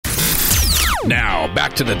Now,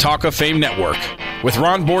 back to the Talk of Fame Network with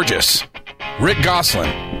Ron Borges, Rick Gosselin,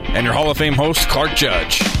 and your Hall of Fame host, Clark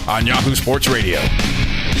Judge, on Yahoo Sports Radio.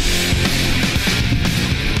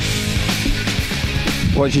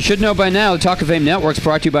 Well, as you should know by now, the Talk of Fame Network is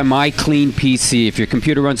brought to you by MyCleanPC. If your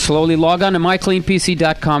computer runs slowly, log on to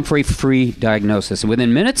mycleanpc.com for a free diagnosis. And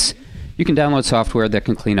within minutes, you can download software that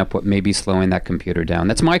can clean up what may be slowing that computer down.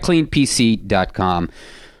 That's mycleanpc.com.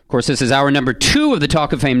 Of course, this is hour number 2 of the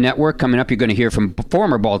Talk of Fame Network. Coming up, you're going to hear from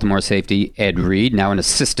former Baltimore safety Ed Reed, now an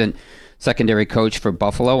assistant secondary coach for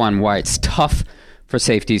Buffalo, on why it's tough for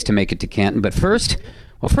safeties to make it to Canton. But first,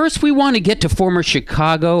 we want to get to former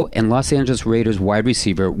Chicago and Los Angeles Raiders wide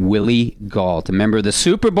receiver Willie Gault, a member of the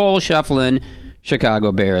Super Bowl shuffling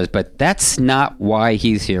Chicago Bears. But that's not why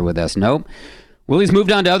he's here with us. Nope. Willie's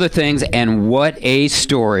moved on to other things, and what a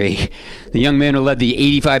story. The young man who led the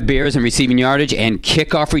 85 Bears in receiving yardage and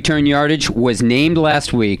kickoff return yardage was named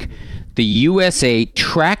last week the USA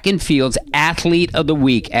Track and Field's Athlete of the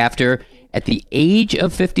Week after, at the age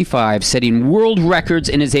of 55, setting world records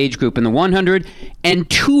in his age group in the 100 and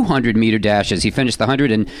 200 meter dashes. He finished the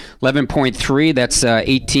 111.3, that's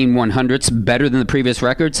 18 100ths, better than the previous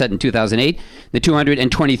record set in 2008. The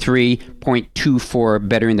 223.24,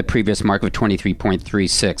 bettering the previous mark of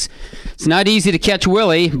 23.36. It's not easy to catch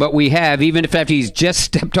Willie, but we have, even if after he's just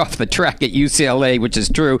stepped off the track at UCLA, which is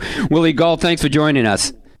true. Willie Gault, thanks for joining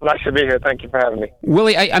us. Nice to be here. Thank you for having me.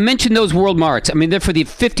 Willie, I mentioned those world marks. I mean, they're for the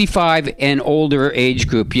 55 and older age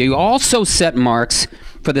group. You also set marks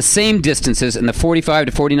for the same distances in the 45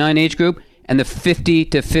 to 49 age group and the 50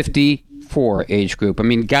 to 54 age group. I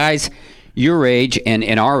mean, guys your age and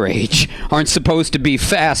our age aren't supposed to be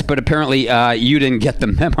fast, but apparently you didn't get the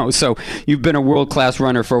memo. So you've been a world-class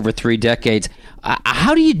runner for over 3 decades.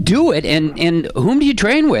 How do you do it, and whom do you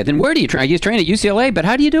train with, and where do you train? You train at UCLA, but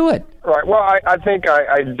how do you do it? Right. Well, I think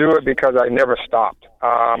I do it because I never stopped.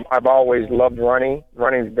 I've always loved running.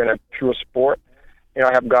 Running's been a pure sport. You know,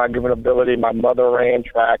 I have God-given ability. My mother ran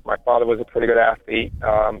track. My father was a pretty good athlete.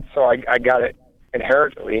 So I got it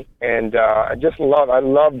inherently, and I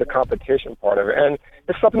love the competition part of it. And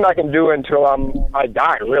it's something I can do until I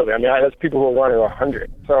die, really. I mean, there's people who are running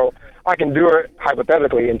 100. So I can do it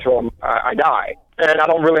hypothetically until I die. And I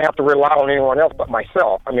don't really have to rely on anyone else but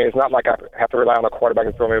myself. I mean, it's not like I have to rely on a quarterback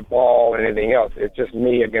to throw me a ball and anything else. It's just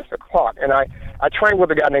me against the clock. And I trained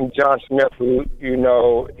with a guy named John Smith, who, you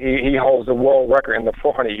know, he holds the world record in the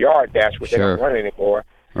 400-yard dash, which they don't run anymore.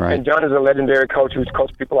 Right. And John is a legendary coach who's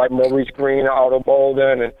coached people like Maurice Green, Otto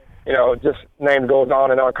Bolden, and, you know, just name goes on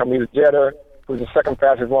and on. Carmelita Jeter, who's the second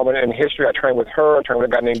fastest woman in history. I trained with her. I trained with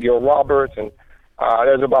a guy named Gil Roberts. And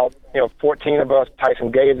there's about, 14 of us. Tyson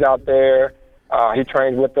Gay's out there. He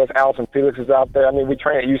trains with us. Allison Felix is out there. I mean, we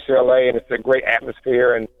train at UCLA, and it's a great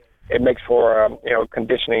atmosphere, and it makes for,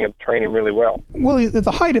 conditioning and training really well. Well,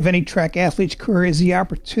 the height of any track athlete's career is the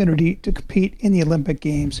opportunity to compete in the Olympic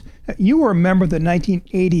Games. You were a member of the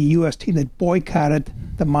 1980 U.S. team that boycotted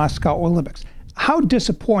the Moscow Olympics. How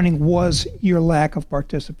disappointing was your lack of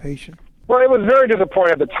participation? Well, it was very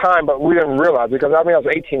disappointing at the time, but we didn't realize, because I was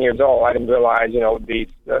 18 years old. I didn't realize, the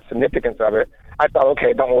significance of it. I thought,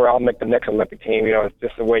 okay, don't worry, I'll make the next Olympic team. It's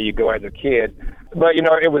just the way you go as a kid. But,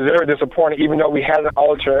 it was very disappointing, even though we had an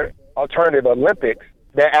alternative Olympics,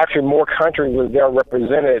 that actually more countries was there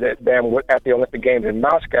represented than at the Olympic Games in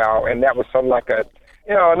Moscow, and that was something like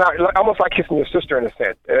almost like kissing your sister in a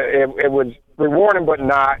sense. It was rewarding, but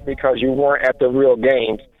not, because you weren't at the real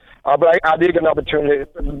games. But I did get an opportunity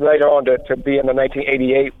later on to be in the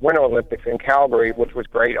 1988 Winter Olympics in Calgary, which was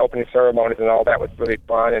great. Opening ceremonies and all that was really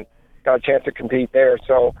fun, and got a chance to compete there.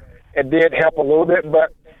 So it did help a little bit,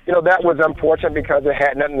 but, that was unfortunate because it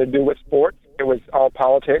had nothing to do with sports. It was all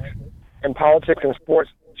politics, and politics and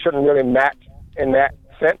sports shouldn't really match in that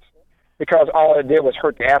sense, because all it did was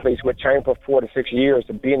hurt the athletes who had trained for 4 to 6 years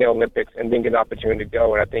to be in the Olympics and didn't get an opportunity to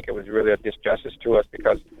go. And I think it was really a disjustice to us,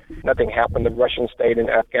 because nothing happened. The Russians stayed in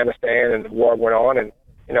Afghanistan, and the war went on, and,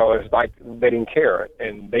 it was like they didn't care,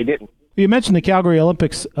 and they didn't. You mentioned the Calgary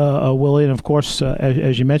Olympics, Willie, and of course,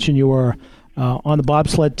 as you mentioned, you were on the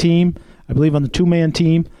bobsled team, I believe on the 2-man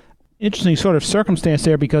team. Interesting sort of circumstance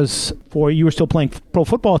there, because you were still playing pro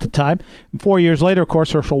football at the time. And 4 years later, of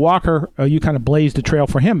course, Herschel Walker, you kind of blazed the trail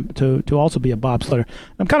for him to also be a bobsledder.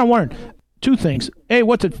 I'm kind of wondering, 2 things. A,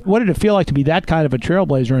 what did it feel like to be that kind of a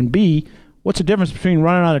trailblazer? And B, what's the difference between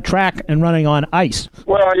running on a track and running on ice?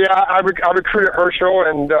 Well, yeah, I recruited Herschel,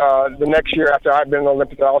 and the next year after I'd been in the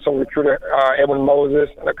Olympics, I also recruited Edwin Moses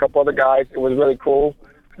and a couple other guys. It was really cool.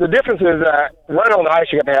 The difference is that running on the ice,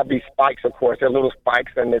 you have to have these spikes, of course. They're little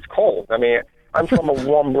spikes, and it's cold. I mean, I'm from a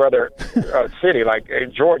warm weather city like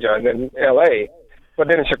Georgia and then L.A., but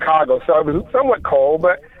then in Chicago. So it was somewhat cold,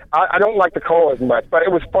 but I don't like the cold as much. But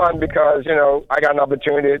it was fun because, I got an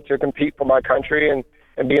opportunity to compete for my country and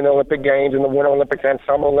be in the Olympic Games and the Winter Olympics and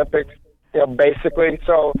Summer Olympics, basically.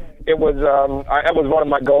 So it was that was one of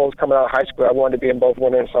my goals coming out of high school. I wanted to be in both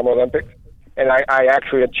Winter and Summer Olympics. And I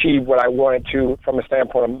actually achieved what I wanted to from a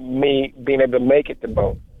standpoint of me being able to make it to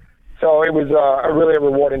both. So it was a really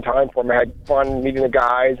rewarding time for me. I had fun meeting the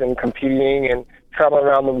guys and competing and traveling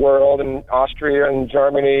around the world and Austria and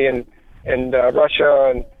Germany and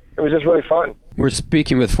Russia, and it was just really fun. We're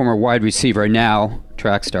speaking with former wide receiver, now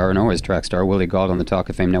track star, and always track star, Willie Gault on the Talk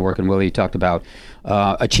of Fame Network. And Willie talked about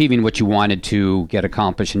achieving what you wanted to get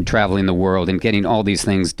accomplished and traveling the world and getting all these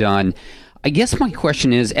things done. I guess my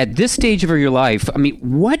question is, at this stage of your life,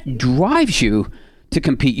 what drives you to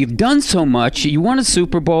compete? You've done so much. You won a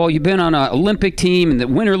Super Bowl. You've been on an Olympic team in the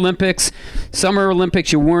Winter Olympics, Summer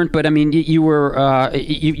Olympics. You weren't, but you were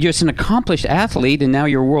you're just an accomplished athlete, and now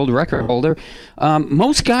you're a world record holder.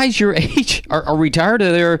 Most guys your age are retired,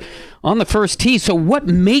 or they're on the first tee. So what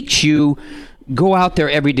makes you go out there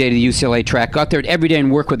every day to the UCLA track, go out there every day and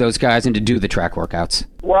work with those guys and to do the track workouts?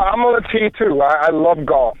 Well, I'm on the tee, too. I love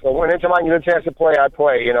golf. So anytime I get a chance to play, I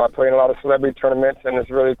play. I play in a lot of celebrity tournaments, and it's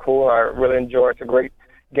really cool. I really enjoy it. It's a great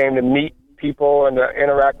game to meet people and to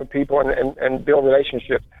interact with people and build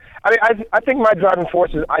relationships. I think my driving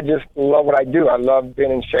force is I just love what I do. I love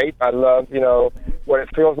being in shape. I love, what it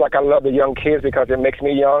feels like. I love the young kids because it makes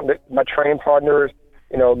me young. My training partners,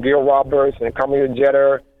 Gil Roberts and Carmelita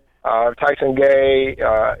Jeter, Tyson Gay,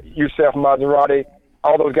 Youssef Maserati,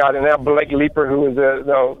 all those guys, and now Blake Leeper, who is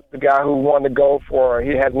the guy who won the gold for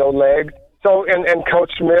He Has No Legs. So, and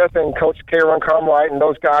Coach Smith and Coach Karen Cartwright and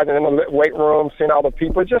those guys, and in the weight room, seeing all the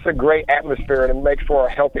people, it's just a great atmosphere, and it makes for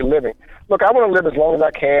a healthy living. Look, I want to live as long as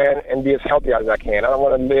I can and be as healthy as I can. I don't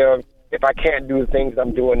want to live if I can't do the things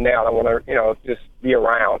I'm doing now. I want to, just be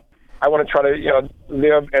around. I want to try to,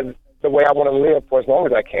 live as the way I want to live for as long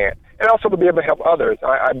as I can, and also to be able to help others.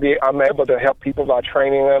 I'm able to help people by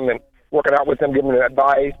training them and working out with them, giving them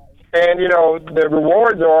advice. And, the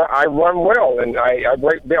rewards are I run well, and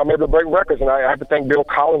I'm able to break records, and I have to thank Bill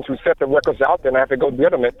Collins, who set the records out there, and I have to go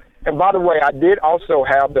get them. And by the way, I did also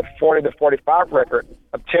have the 40 to 45 record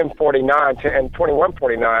of 10:49 and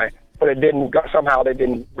 21:49, but somehow they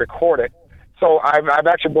didn't record it. So I've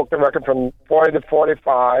actually booked the record from 40 to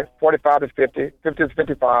 45, 45 to 50, 50 to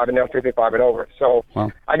 55, and now 55 and over. So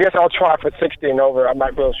wow. I guess I'll try for 60 and over. I'm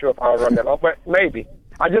not real sure if I'll run that long, but maybe.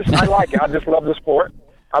 I like it. I just love the sport.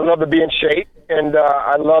 I love to be in shape, and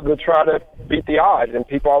I love to try to beat the odds. And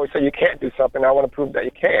people always say you can't do something. I want to prove that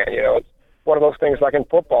you can. It's one of those things like in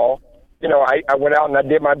football. I went out and I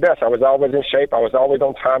did my best. I was always in shape. I was always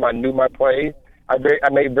on time. I knew my plays. I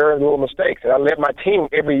made very little mistakes. And I led my team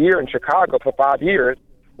every year in Chicago for 5 years.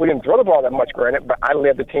 We didn't throw the ball that much, granted, but I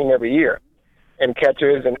led the team every year in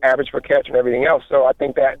catches and average per catch and everything else. So I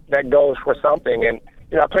think that goes for something. And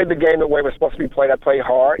I played the game the way it was supposed to be played. I played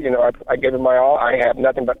hard. I gave it my all. I have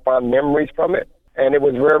nothing but fond memories from it, and it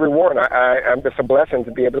was very rewarding. It's a blessing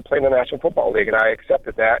to be able to play in the National Football League, and I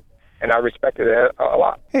accepted that, and I respected it a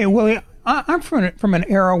lot. Hey, Willie, I'm from an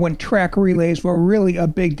era when track relays were really a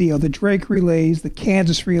big deal. The Drake relays, the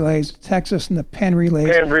Kansas relays, the Texas and the Penn relays.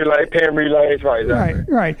 Penn relays, right, exactly.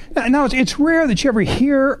 Right. Now, it's rare that you ever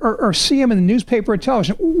hear or see them in the newspaper or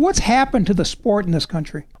television. What's happened to the sport in this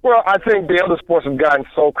country? Well, I think the other sports have gotten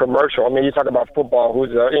so commercial. You talk about football,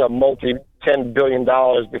 who's multi-$10 billion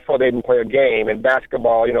before they even play a game, and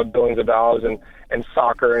basketball, billions of dollars, and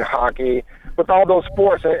soccer and hockey. With all those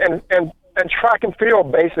sports, and track and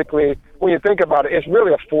field, basically, when you think about it, it's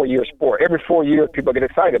really a 4-year sport. Every 4 years, people get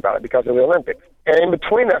excited about it because of the Olympics. And in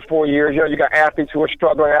between that 4 years, you got athletes who are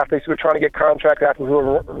struggling, athletes who are trying to get contracts, athletes who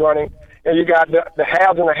are running. And you got the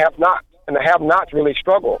haves and the have-nots. And the have-nots really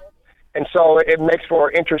struggle. And so it makes for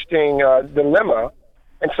an interesting dilemma.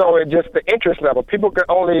 And so it just the interest level. People can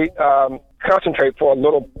only concentrate for a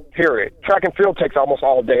little period. Track and field takes almost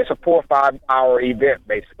all day. It's a 4 or 5 hour event,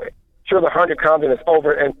 basically. Sure, the 100 comes and it's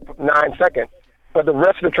over in 9 seconds, but the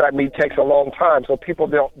rest of the track meet takes a long time. So people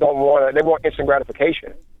don't want it. They want instant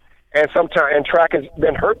gratification, and track has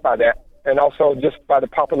been hurt by that, and also just by the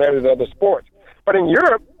popularity of the sports. But in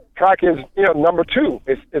Europe, track is number 2.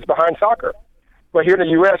 It's behind soccer, but here in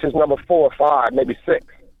the U.S. it's number 4 or 5, maybe 6.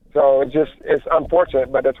 So it's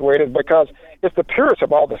unfortunate, but that's the way it is because it's the purest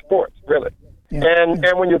of all the sports, really. Yeah.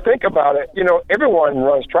 And when you think about it, everyone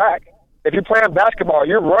runs track. If you're playing basketball,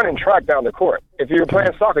 you're running track down the court. If you're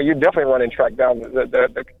playing soccer, you're definitely running track down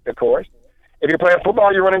the course. If you're playing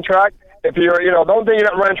football, you're running track. If you're, the only thing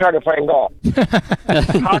you're not running track is playing golf.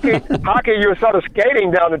 Hockey, you're sort of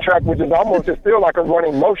skating down the track, which is almost, it feels like a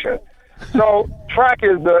running motion. So track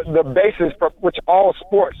is the basis for which all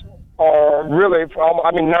sports are really,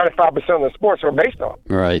 95% of the sports are based on.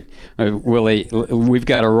 Right. Willie, we've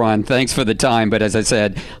got to run. Thanks for the time. But as I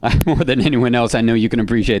said, more than anyone else, I know you can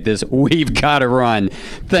appreciate this. We've got to run.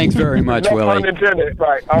 Thanks very much, No Willie. pun intended.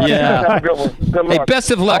 Right. All right. Yeah. Have a good one. Good luck. Hey, best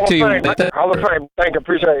of luck to you. Hall of Fame. Thank you.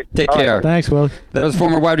 Appreciate it. Take All care. right. Thanks, Willie. That was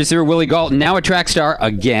former wide receiver Willie Galton, now a track star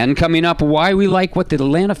again. Coming up, why we like what the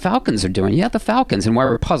Atlanta Falcons are doing. Yeah, the Falcons, and why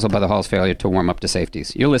we're puzzled by the Hall's failure to warm up to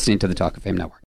safeties. You're listening to the Talk of Fame Network.